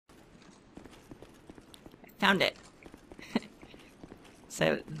Found it.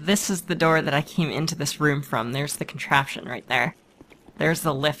 So this is the door that I came into this room from. There's the contraption right there. There's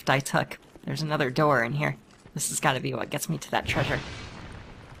the lift I took. There's another door in here. This has got to be what gets me to that treasure.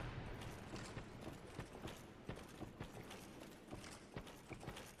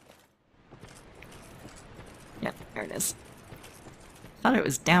 Yep, there it is. Thought it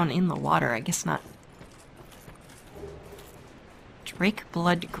was down in the water. I guess not.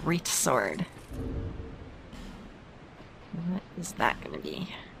 Drakeblood Greatsword. What is that going to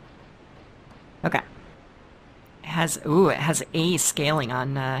be? Okay. It has, ooh, it has A scaling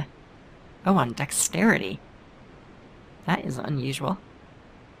on, on dexterity. That is unusual.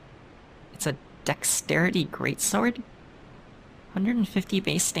 It's a dexterity greatsword. 150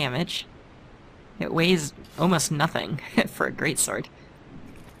 base damage. It weighs almost nothing for a greatsword.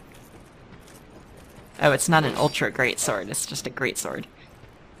 Oh, it's not an ultra greatsword, it's just a greatsword.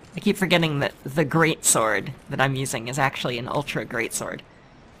 I keep forgetting that the greatsword that I'm using is actually an ultra greatsword.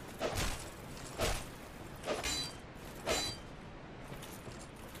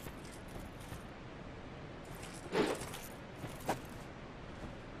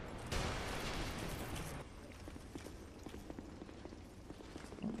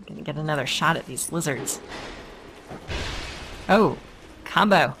 I'm gonna get another shot at these lizards. Oh,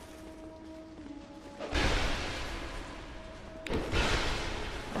 combo.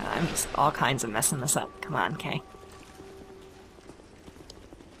 I'm just all kinds of messing this up. Come on, Kay.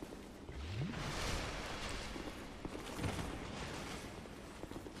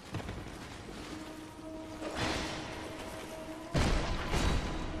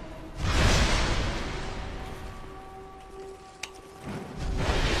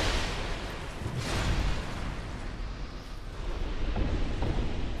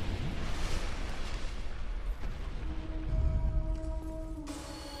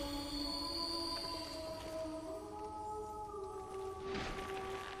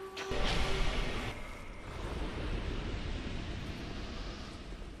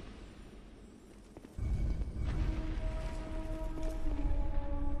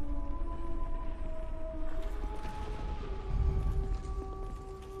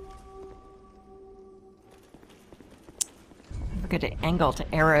 Good angle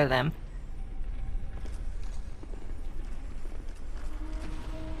to arrow them.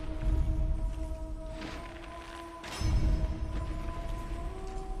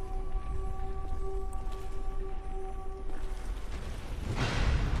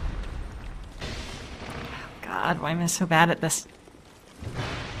 God, why am I so bad at this?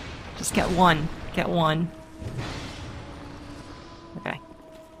 Just get one. Get one. Okay.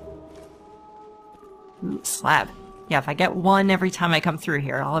 Ooh, slab. Yeah, if I get one every time I come through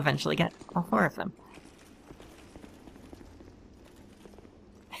here, I'll eventually get all four of them.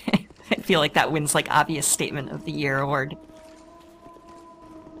 I feel like that wins, like, obvious statement of the year award.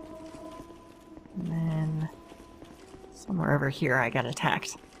 And then somewhere over here I got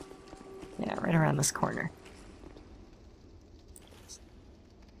attacked. Yeah, right around this corner.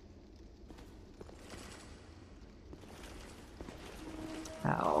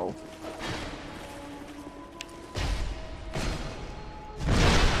 Oh.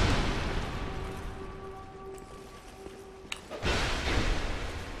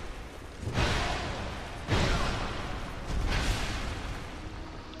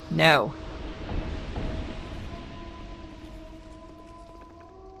 No.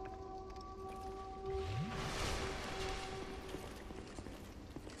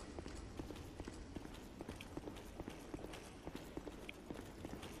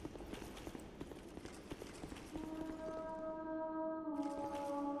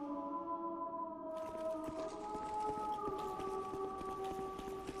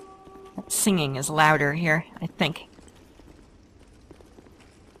 That singing is louder here, I think.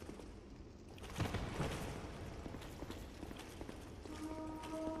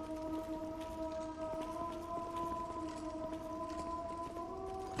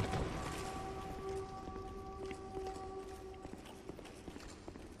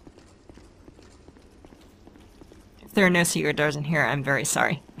 If there are no secret doors in here, I'm very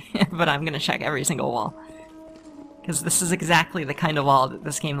sorry. But I'm gonna check every single wall. Because this is exactly the kind of wall that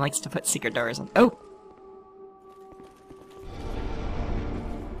this game likes to put secret doors in. Oh!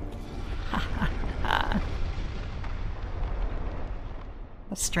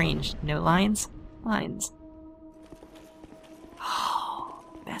 That's strange. No lines? Lines. Oh,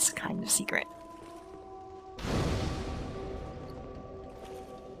 best kind of secret.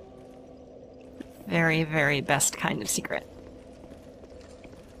 Very, very best kind of secret.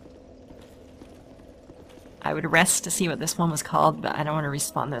 I would rest to see what this one was called, but I don't want to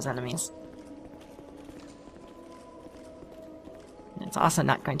respawn those enemies. It's also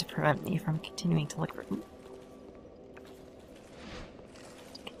not going to prevent me from continuing to look for...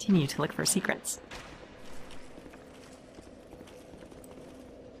 continue to look for secrets.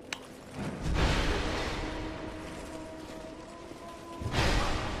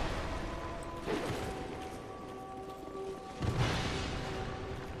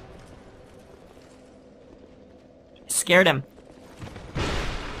 Scared him.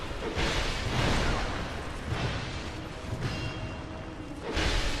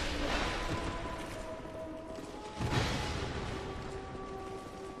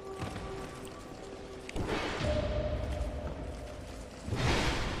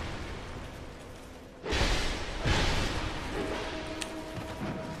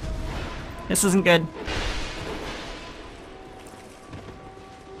 This isn't good.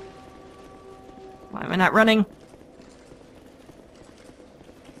 Why am I not running?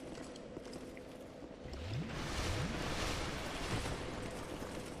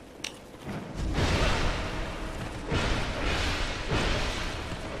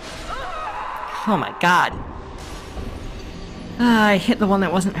 Oh my god. I hit the one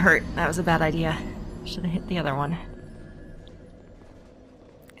that wasn't hurt. That was a bad idea. Should have hit the other one.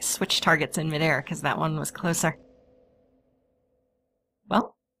 Switch targets in midair because that one was closer.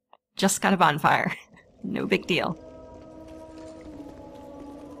 Well, just got a bonfire. No big deal.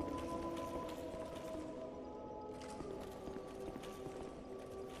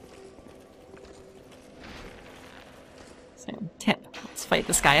 So, tip. Let's fight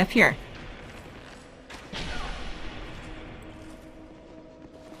this guy up here.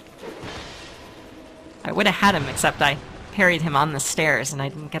 I would have had him, except I parried him on the stairs and I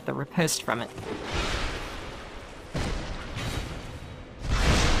didn't get the riposte from it.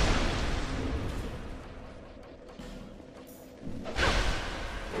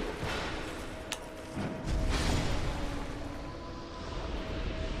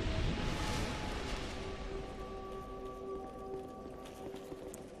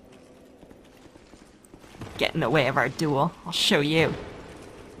 Get in the way of our duel. I'll show you.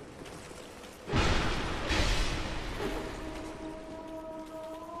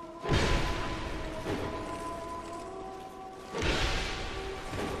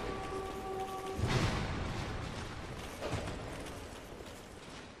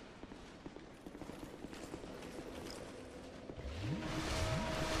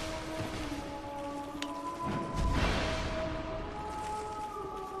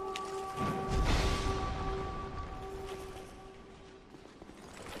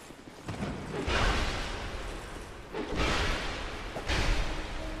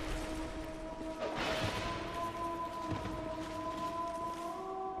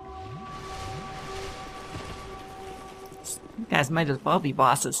 You guys might as well be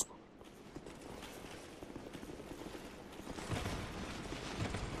bosses.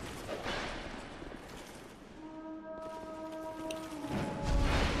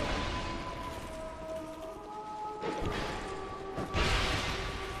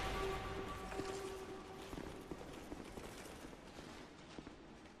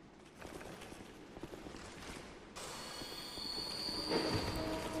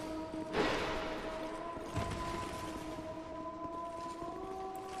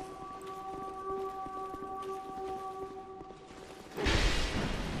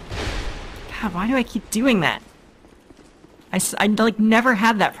 God, why do I keep doing that? I like, never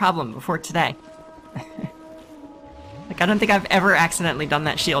had that problem before today. Like, I don't think I've ever accidentally done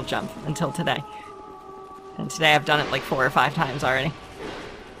that shield jump until today. And today I've done it like 4 or 5 times already.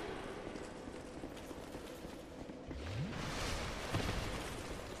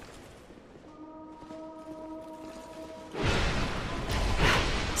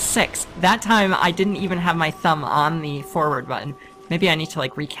 Six. That time I didn't even have my thumb on the forward button. Maybe I need to,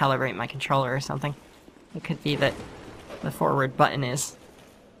 like, recalibrate my controller or something. It could be that the forward button is...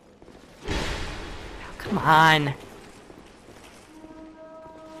 Oh, come on.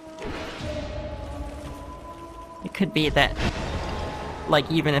 It could be that,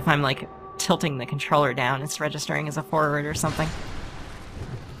 like, even if I'm, like, tilting the controller down, it's registering as a forward or something.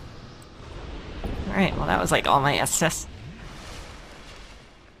 Alright, well that was, like, all my assists.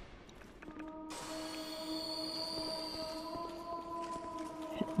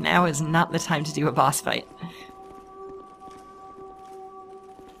 Now is not the time to do a boss fight.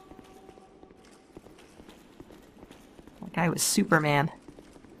 That guy was Superman.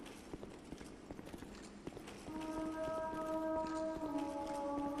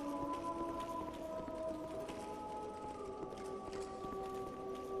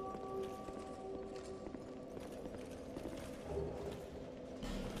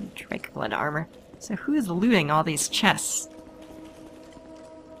 Drake blood armor. So who is looting all these chests?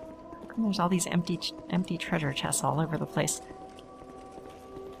 There's all these empty treasure chests all over the place.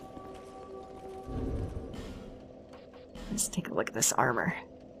 Let's take a look at this armor.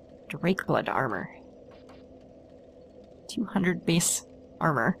 Drakeblood armor. 200 base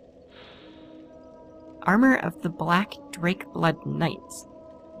armor. Armor of the Black Drakeblood Knights,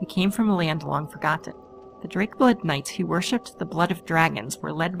 who came from a land long forgotten. The Drakeblood Knights who worshipped the blood of dragons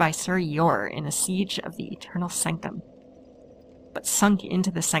were led by Sir Yor in a siege of the Eternal Sanctum, but sunk into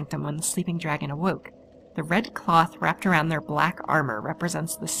the sanctum when the sleeping dragon awoke. The red cloth wrapped around their black armor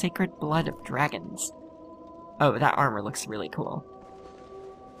represents the sacred blood of dragons. Oh, that armor looks really cool.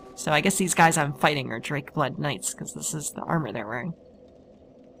 So I guess these guys I'm fighting are Drakeblood Knights, because this is the armor they're wearing.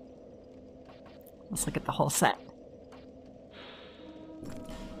 Let's look at the whole set.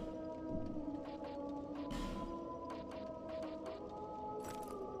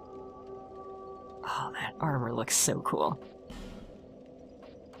 Oh, that armor looks so cool.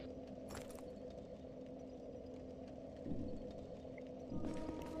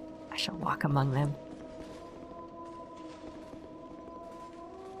 I shall walk among them.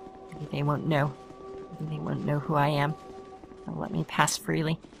 Maybe they won't know. Maybe they won't know who I am. They'll let me pass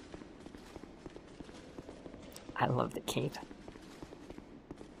freely. I love the cape.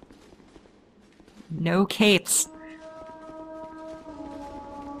 No capes!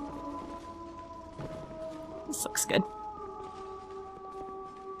 This looks good.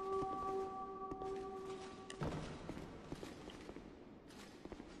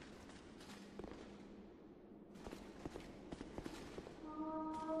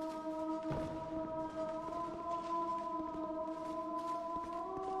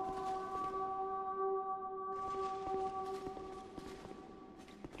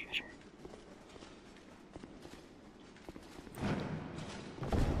 Treasure.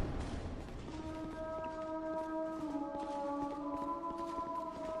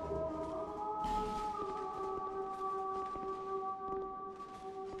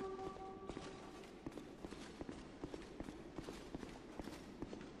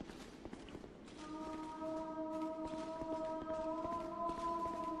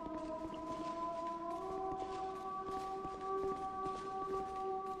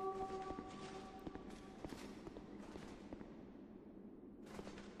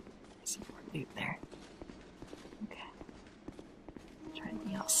 Some more loot there. Okay. Try to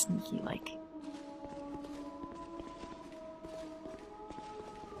be all sneaky-like.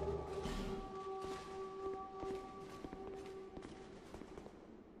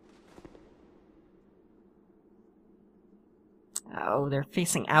 Oh, they're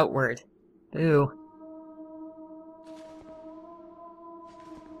facing outward. Boo.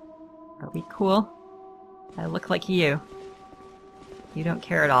 Are we cool? I look like you. You don't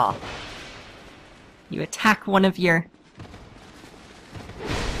care at all. You attack one of your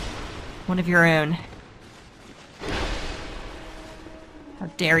own. How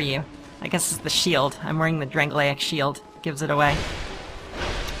dare you? I guess it's the shield. I'm wearing the Drangleic shield. Gives it away.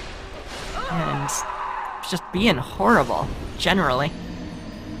 And just being horrible, generally.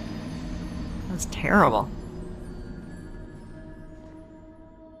 That was terrible.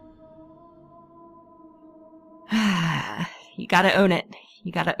 You gotta own it.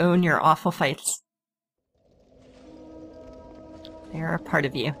 You gotta own your awful fights. They're a part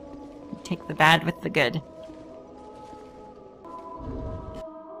of you. You take the bad with the good.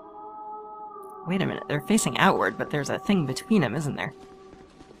 Wait a minute, they're facing outward, but there's a thing between them, isn't there?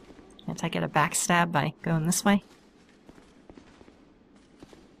 Can't I get a backstab by going this way?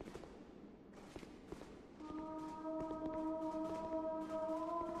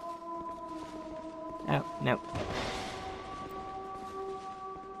 Oh, nope.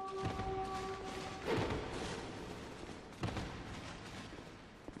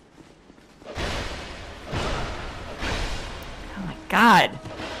 God!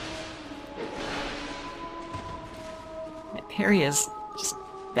 My parry is just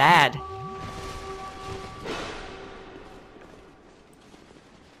bad.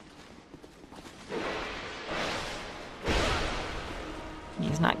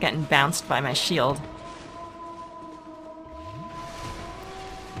 He's not getting bounced by my shield.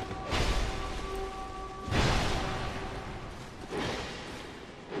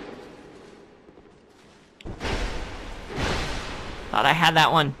 Thought I had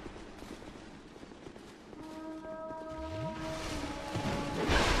that one.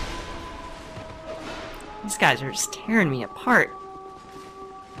 These guys are just tearing me apart.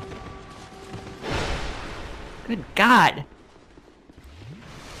 Good God.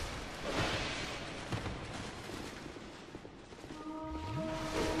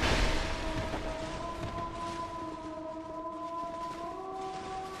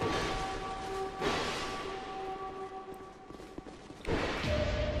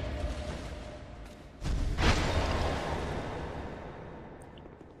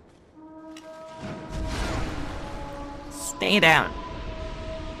 Stay down.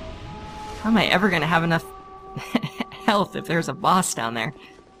 How am I ever gonna have enough health if there's a boss down there?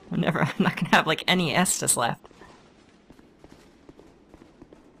 I'm not gonna have, like, any Estus left.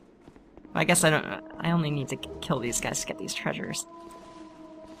 Well, I guess I only need to kill these guys to get these treasures.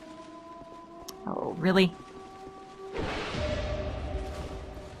 Oh, really?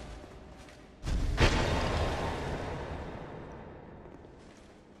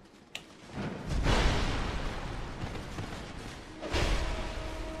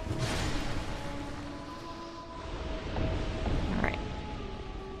 Alright.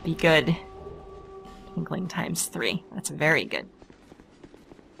 Be good. Twinkling times 3. That's very good.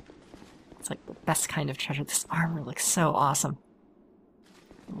 It's like the best kind of treasure. This armor looks so awesome.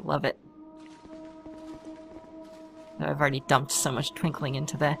 Love it. I've already dumped so much twinkling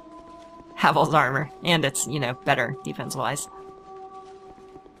into the Havel's armor, and it's, you know, better defense-wise.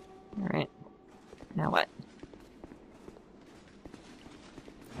 Alright. Now what?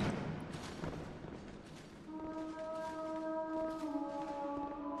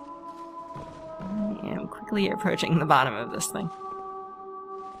 I am quickly approaching the bottom of this thing.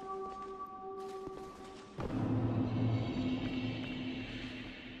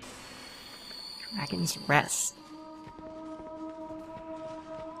 Dragon's Rest.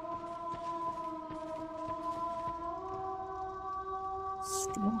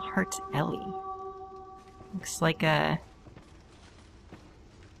 Steelheart Ellie. Looks like a...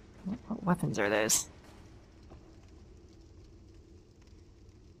 What weapons are those?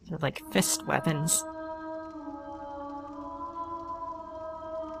 They're like fist weapons.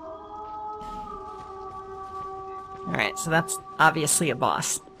 Alright, so that's obviously a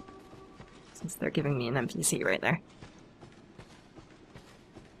boss. Since they're giving me an NPC right there.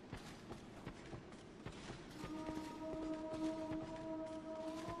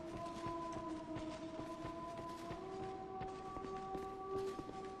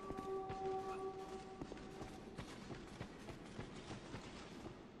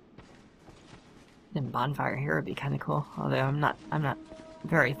 And bonfire here would be kind of cool, although I'm not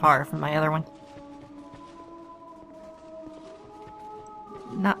very far from my other one.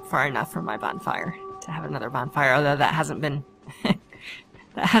 Not far enough from my bonfire to have another bonfire, although that hasn't been that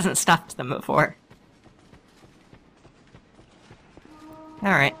hasn't stopped them before.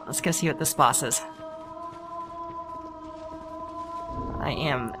 Alright, let's go see what this boss is. I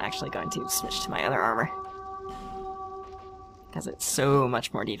am actually going to switch to my other armor. Because it's so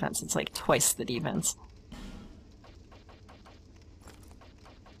much more defense. It's like twice the defense.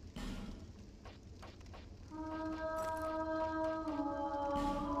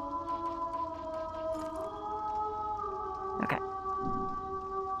 Okay.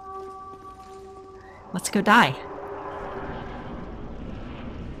 Let's go die.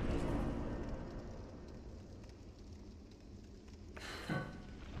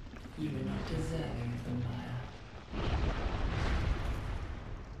 You are not deserving of the mire.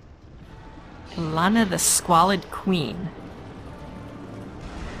 Lana the Squalid Queen.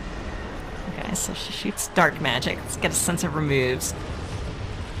 Okay, so she shoots dark magic. Let's get a sense of removes.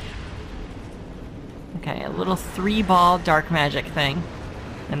 Okay, a little 3-ball dark magic thing.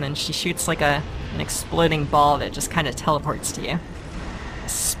 And then she shoots like an exploding ball that just kind of teleports to you.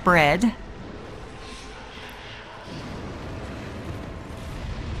 Spread.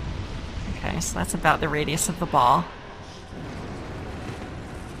 Okay, so that's about the radius of the ball.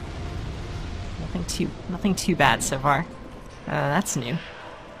 Nothing too bad so far. That's new.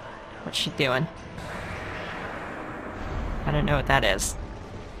 What's she doing? I don't know what that is.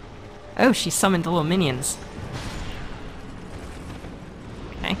 Oh, she summoned the little minions.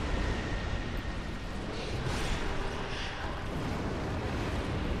 Okay.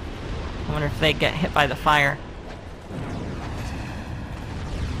 I wonder if they get hit by the fire.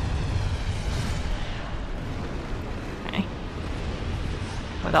 Okay.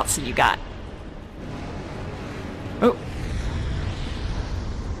 What else have you got? Oh!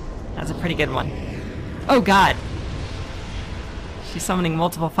 That's a pretty good one. Oh god! She's summoning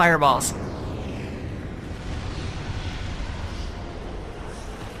multiple fireballs.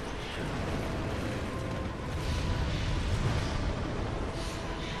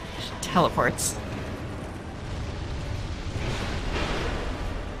 She teleports.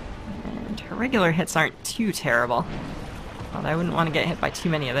 And her regular hits aren't too terrible. Although I wouldn't want to get hit by too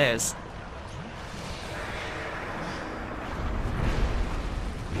many of those.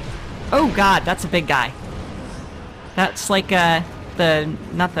 Oh god, that's a big guy. That's like not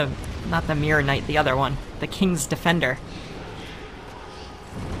the Mirror Knight, the other one. The King's Defender.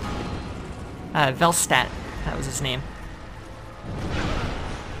 Velstadt, that was his name.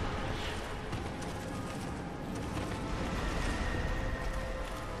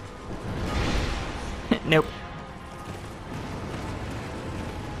 Nope.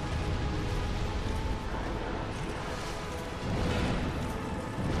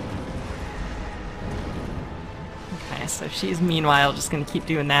 Okay, so she's meanwhile just gonna keep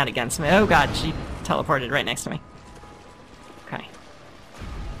doing that against me. Oh god, she teleported right next to me. Okay.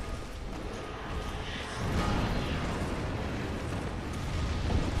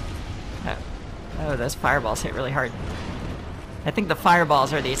 Oh, those fireballs hit really hard. I think the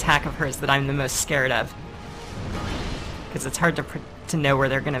fireballs are the attack of hers that I'm the most scared of. Because it's hard to know where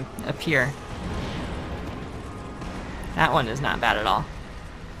they're gonna appear. That one is not bad at all.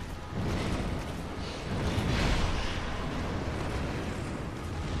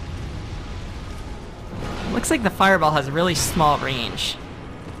 Looks like the fireball has really small range.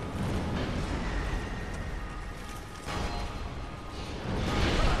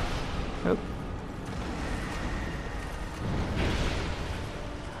 Oh.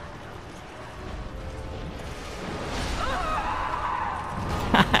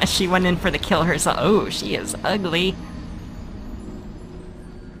 She went in for the kill herself. Oh, she is ugly.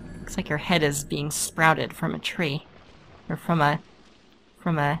 Looks like her head is being sprouted from a tree. Or from a...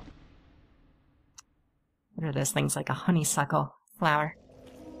 What are those things? Like a honeysuckle flower.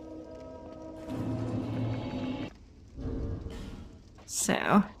 So,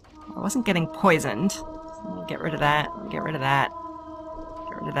 I wasn't getting poisoned. So let me get rid of that. Get rid of that.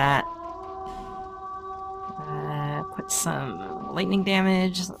 Get rid of that. Put some lightning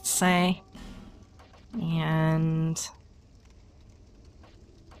damage, let's say. And...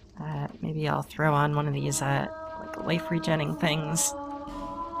 maybe I'll throw on one of these, like, life regenning things.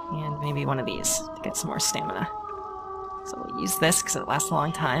 And maybe one of these to get some more stamina. So we'll use this because it lasts a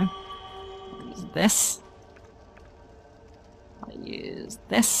long time. I'll use this. I'll use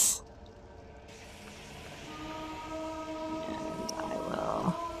this. And I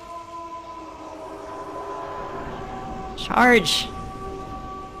will... charge!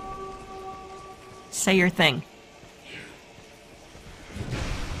 Say your thing.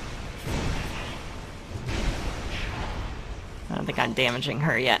 I don't think I'm damaging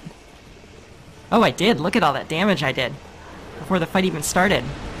her yet. Oh, I did! Look at all that damage I did before the fight even started.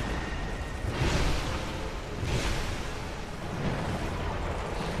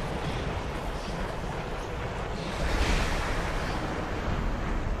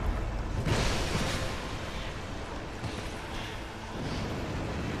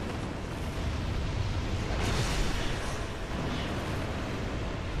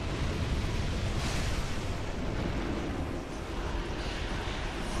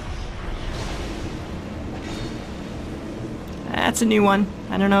 That's a new one.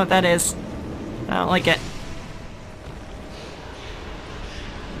 I don't know what that is. I don't like it.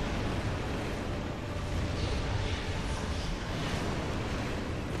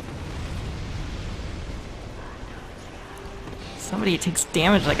 Somebody takes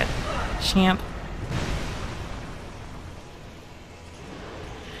damage like a champ.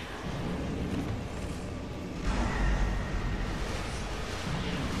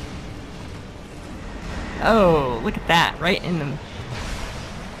 Oh, look at that, right in the...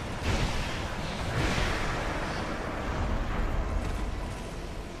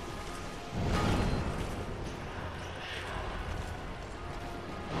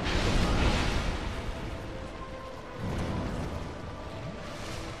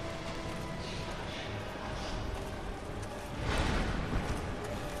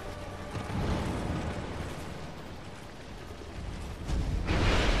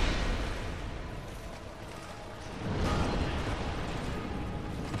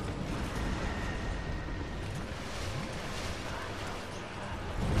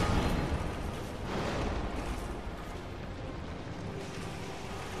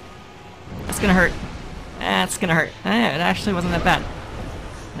 That's gonna hurt. That's gonna hurt. It actually wasn't that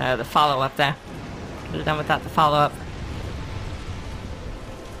bad. The follow-up there. Could have done without the follow-up.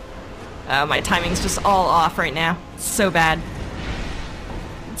 My timing's just all off right now. It's so bad.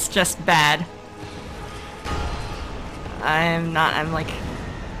 It's just bad. I'm like...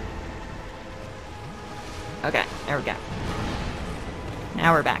 Okay, there we go.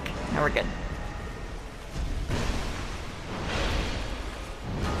 Now we're back. Now we're good.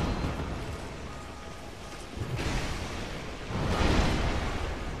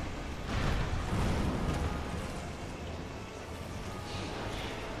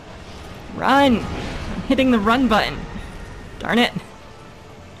 Run! I'm hitting the run button. Darn it.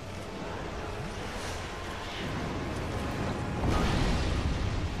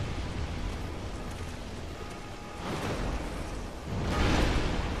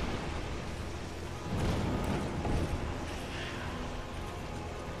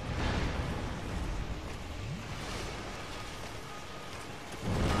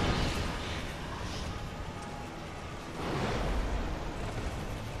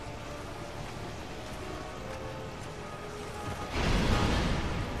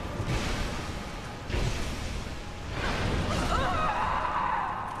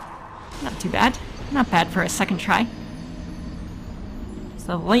 too bad. Not bad for a second try.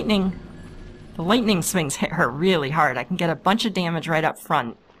 So the lightning swings hit her really hard. I can get a bunch of damage right up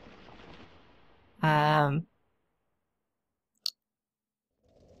front. And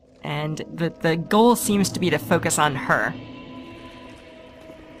the goal seems to be to focus on her.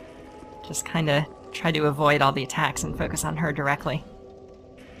 Just kind of try to avoid all the attacks and focus on her directly.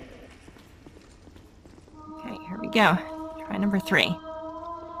 Okay, here we go. Try number 3.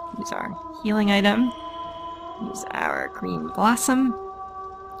 Use our healing item. Use our green blossom.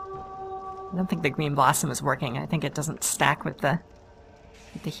 I don't think the green blossom is working. I think it doesn't stack with the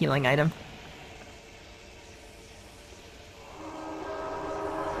healing item.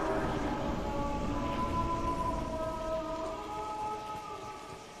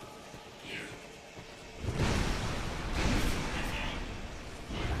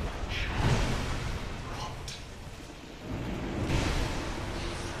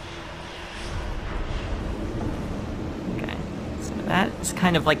 That is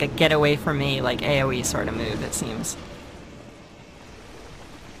kind of like a get away from me, like AoE sort of move, it seems.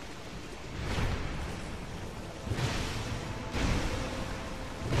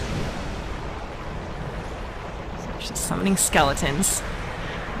 So she's summoning skeletons.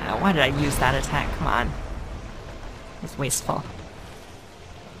 Why did I use that attack? Come on. It was wasteful.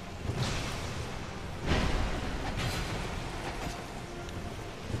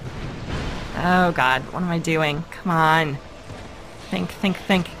 Oh god, what am I doing? Come on. Think, think,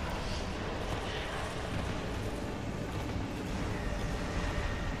 think.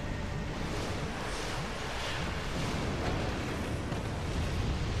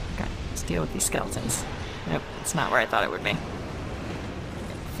 Okay, let's deal with these skeletons. Nope, it's not where I thought it would be.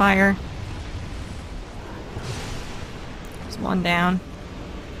 Fire. There's one down.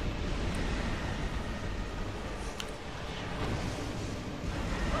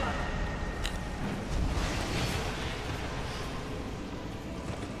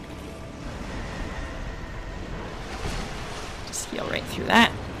 Heal right through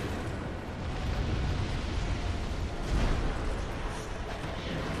that.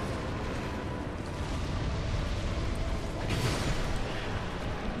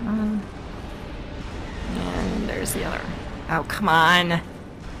 And there's the other. Oh, come on.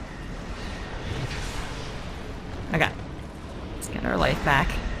 Okay. Let's get our life back.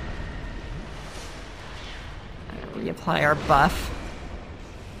 Reapply our buff.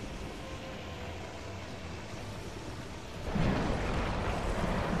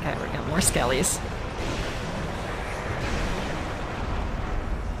 Okay, we got more skellies.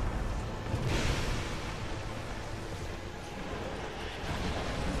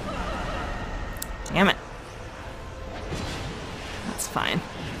 Damn it. That's fine.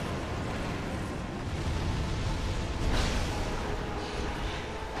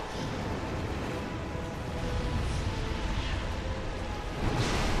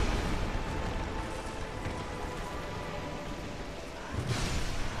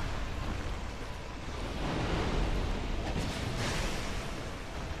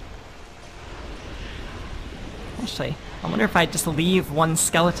 Actually, I wonder if I just leave one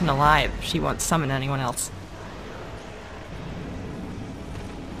skeleton alive, she won't summon anyone else.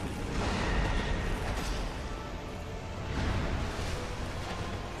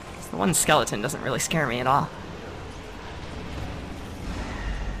 The one skeleton doesn't really scare me at all.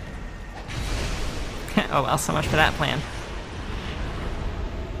 Oh well, so much for that plan.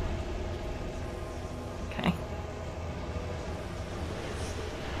 Okay.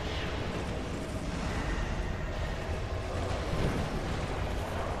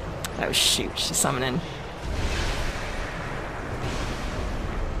 Oh shoot, she's summoning.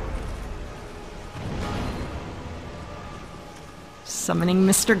 Summoning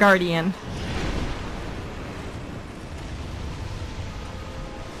Mr. Guardian.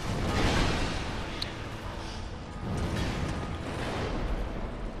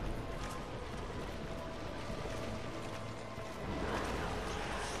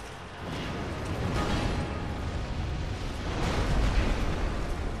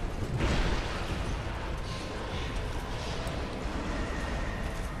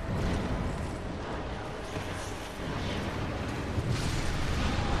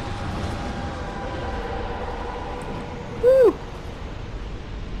 Woo!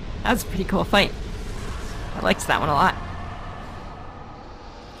 That was a pretty cool fight. I liked that one a lot.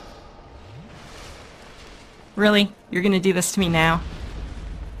 Really? You're gonna do this to me now?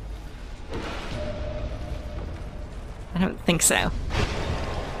 I don't think so.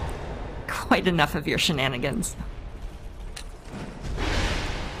 Quite enough of your shenanigans.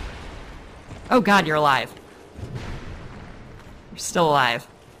 Oh god, you're alive. You're still alive.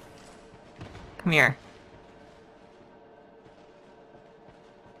 Come here.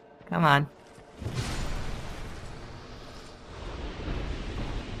 Come on.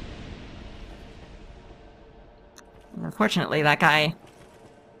 Unfortunately, that guy...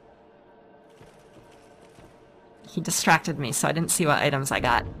 he distracted me, so I didn't see what items I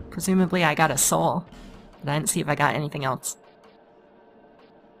got. Presumably I got a soul, but I didn't see if I got anything else.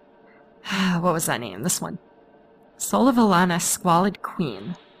 What was that name? This one. Soul of Alana, Squalid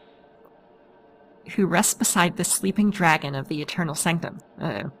Queen, who rests beside the sleeping dragon of the Eternal Sanctum.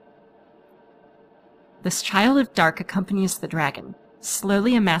 Uh-oh. This child of dark accompanies the dragon,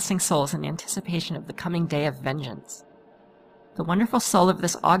 slowly amassing souls in anticipation of the coming day of vengeance. The wonderful soul of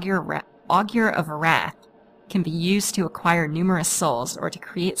this Augur of Wrath can be used to acquire numerous souls or to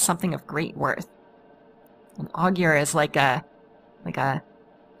create something of great worth. An Augur is like a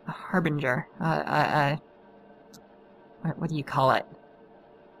harbinger. What do you call it?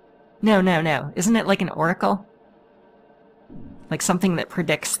 No. Isn't it like an oracle? Like something that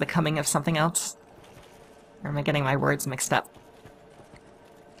predicts the coming of something else? Or am I getting my words mixed up?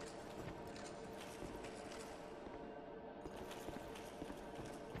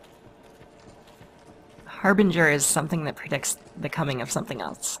 Harbinger is something that predicts the coming of something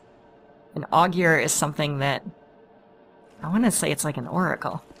else. An augur is something that... I want to say it's like an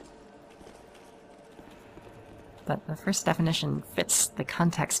oracle. But the first definition fits the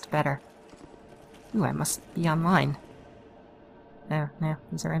context better. Ooh, I must be online. No,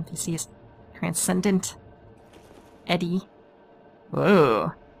 these are NPCs. Transcendent. Eddie.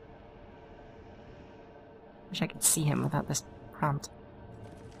 Whoa. Wish I could see him without this prompt.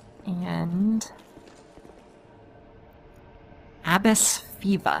 And... Abbess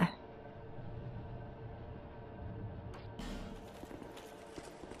Fiva.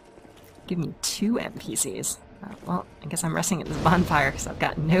 Give me 2 NPCs. Well, I guess I'm resting at this bonfire because I've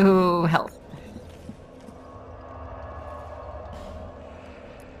got no health.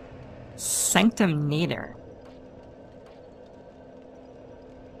 Sanctum Nader.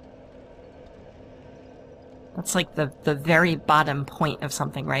 That's like the very bottom point of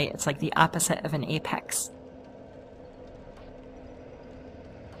something, right? It's like the opposite of an apex.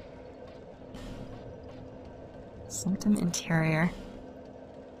 Sanctum Interior.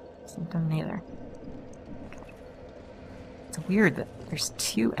 Sanctum Nader. It's weird that there's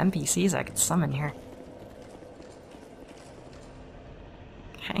 2 NPCs I could summon here.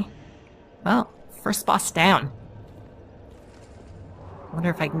 Okay. Well, first boss down. I wonder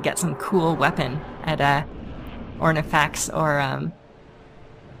if I can get some cool weapon at Ornifex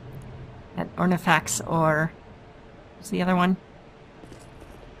or what's the other one?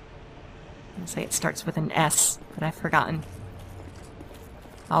 I'm gonna say it starts with an S, but I've forgotten.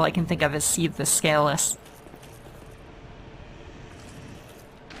 All I can think of is Seed the Scaleless.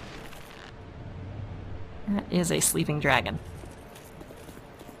 That is a sleeping dragon.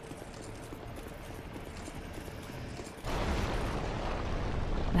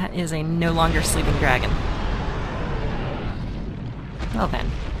 That is a no longer sleeping dragon. Well then.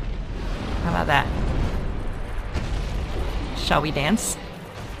 How about that? Shall we dance?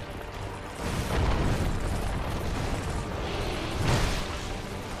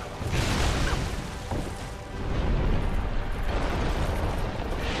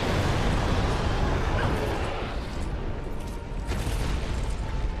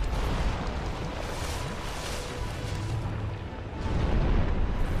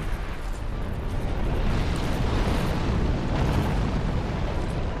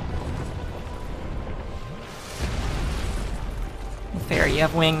 Fair, you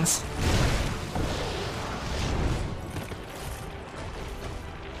have wings.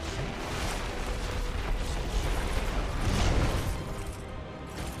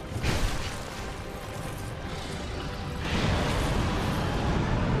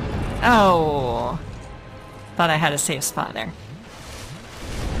 Oh! Thought I had a safe spot there.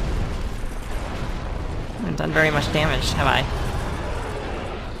 I haven't done very much damage, have I?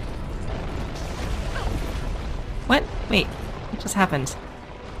 What? Wait. What just happened?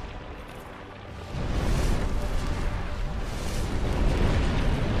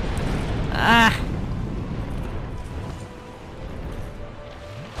 Ah!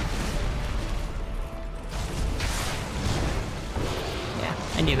 Yeah,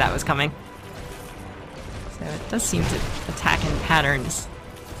 I knew that was coming. So it does seem to attack in patterns.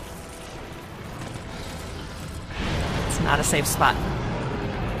 It's not a safe spot.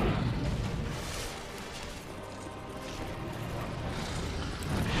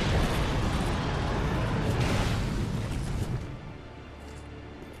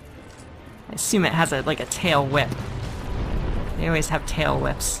 I assume it has like a tail whip. They always have tail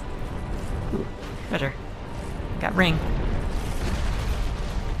whips. Ooh. Treasure. Got ring.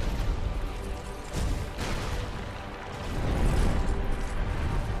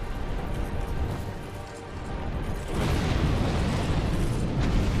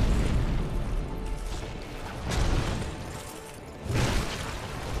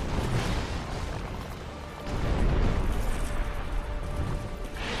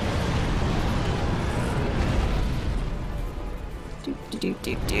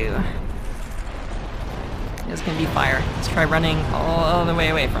 Do. It's gonna be fire. Let's try running all the way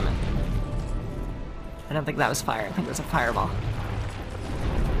away from it. I don't think that was fire. I think it was a fireball.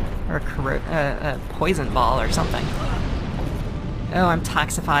 Or a poison ball or something. Oh, I'm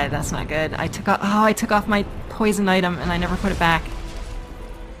toxified. That's not good. I took off my poison item and I never put it back.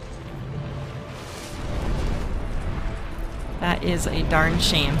 That is a darn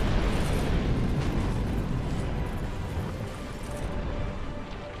shame.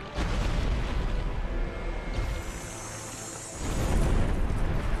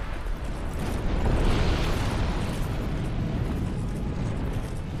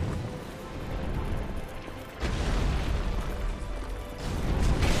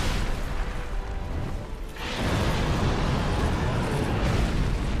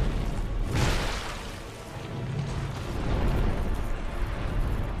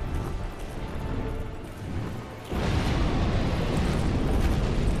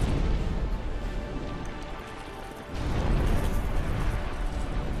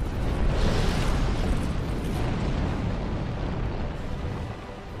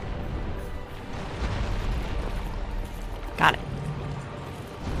 Got it.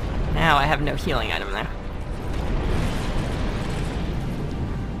 Now I have no healing item there.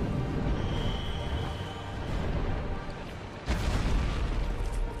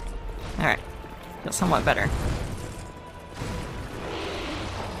 Alright. Feel somewhat better.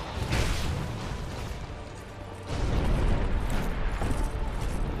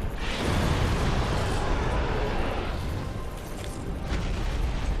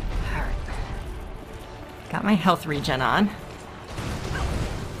 Got my health regen on.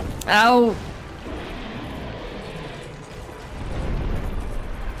 Oh!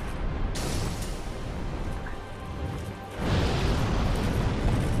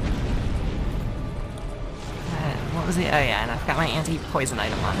 What was it? Oh yeah, and I've got my anti-poison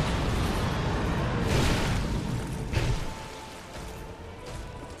item on.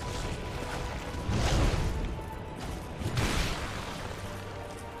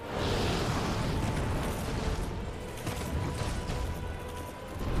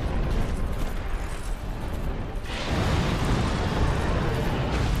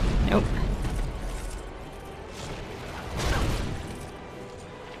 Nope.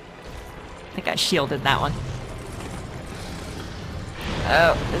 I think I shielded that one.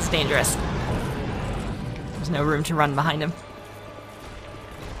 Oh, it's dangerous. There's no room to run behind him.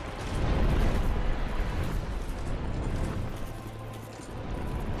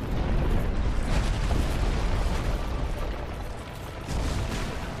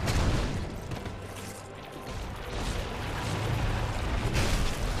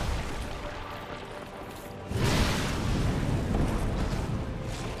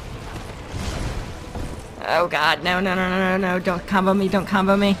 Oh god, no, no, no, no, no, no, don't combo me, don't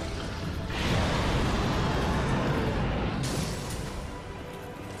combo me.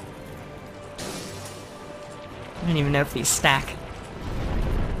 I don't even know if these stack.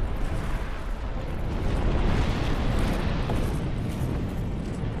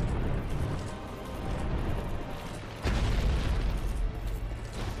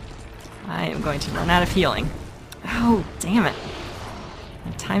 I am going to run out of healing. Oh, damn it.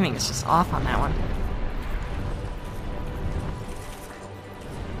 My timing is just off on that one.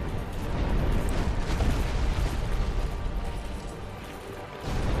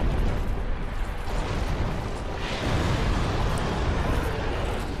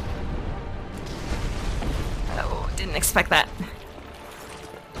 Didn't expect that.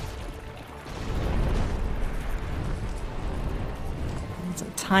 Need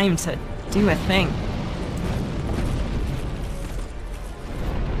some time to do a thing.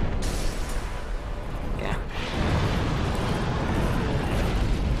 Yeah.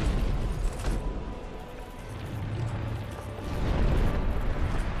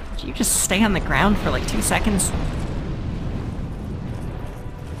 Did you just stay on the ground for like 2 seconds?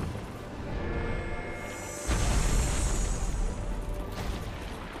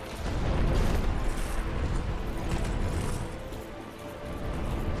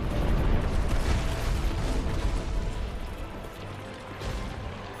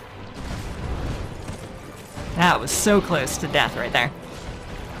 That was so close to death right there.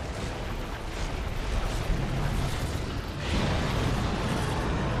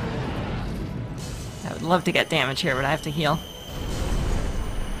 I'd love to get damage here, but I have to heal.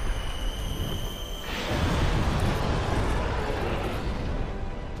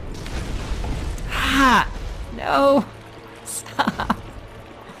 Ha! No! Stop!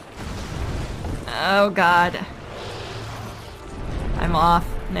 Oh god. I'm off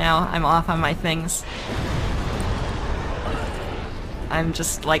now. I'm off on my things. I'm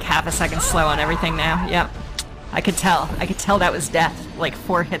just like half a second slow on everything now. Yep. I could tell. I could tell that was death, like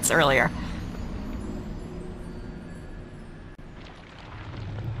 4 hits earlier.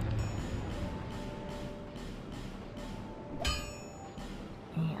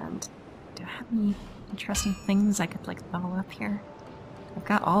 And do I have any interesting things I could like level up here? I've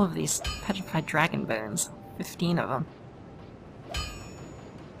got all of these petrified dragon bones. 15 of them.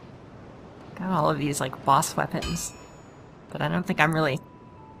 Got all of these like boss weapons. But I don't think I'm really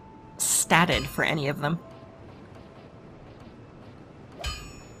statted for any of them.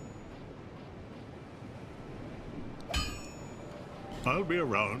 I'll be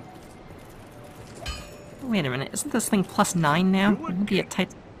around. Wait a minute, isn't this thing +9 now? Wouldn't it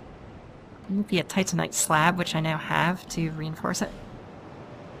be a Titanite slab, which I now have to reinforce it?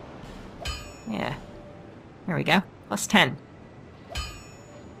 Yeah. There we go. +10.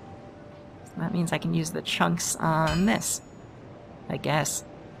 So that means I can use the chunks on this. I guess.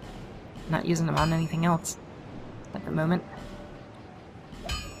 Not using them on anything else at the moment.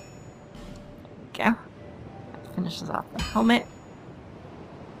 There we go. That finishes off the helmet.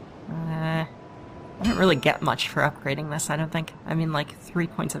 I don't really get much for upgrading this, I don't think. I mean, like, 3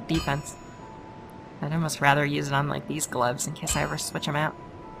 points of defense. I'd almost rather use it on, like, these gloves in case I ever switch them out.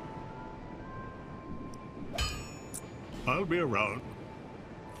 I'll be around.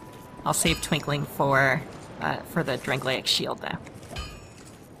 I'll save Twinkling for the Drangleic shield, though.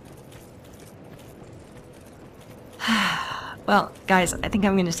 Well, guys, I think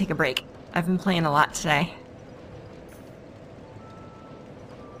I'm going to take a break. I've been playing a lot today.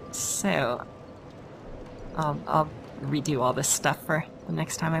 So, I'll redo all this stuff for the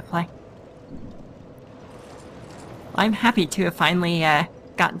next time I play. I'm happy to have finally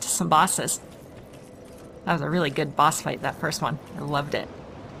gotten to some bosses. That was a really good boss fight, that first one. I loved it.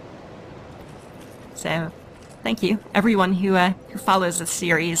 So, thank you, everyone who follows the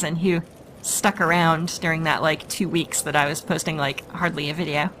series and who stuck around during that, like, 2 weeks that I was posting, like, hardly a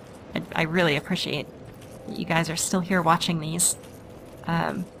video. I really appreciate that you guys are still here watching these.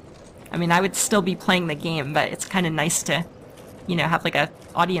 I mean, I would still be playing the game, but it's kind of nice to, you know, have, like, a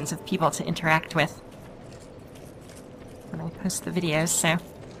audience of people to interact with when I post the videos, so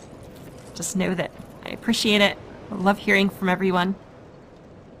just know that I appreciate it. I love hearing from everyone.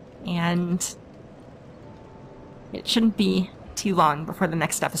 And it shouldn't be too long before the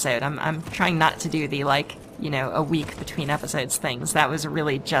next episode. I'm trying not to do the, like, you know, a week between episodes things. That was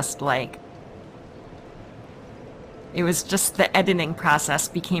really just, like... It was just the editing process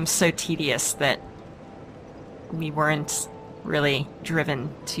became so tedious that we weren't really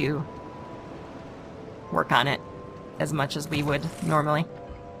driven to work on it as much as we would normally.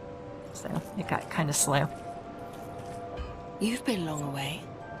 So it got kind of slow. You've been long away.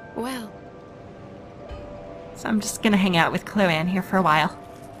 Well. So I'm just gonna hang out with Chloanne here for a while.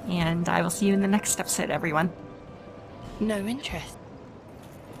 And I will see you in the next episode, everyone. No interest.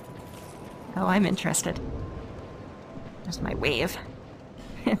 Oh, I'm interested. There's my wave.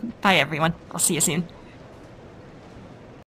 Bye, everyone. I'll see you soon.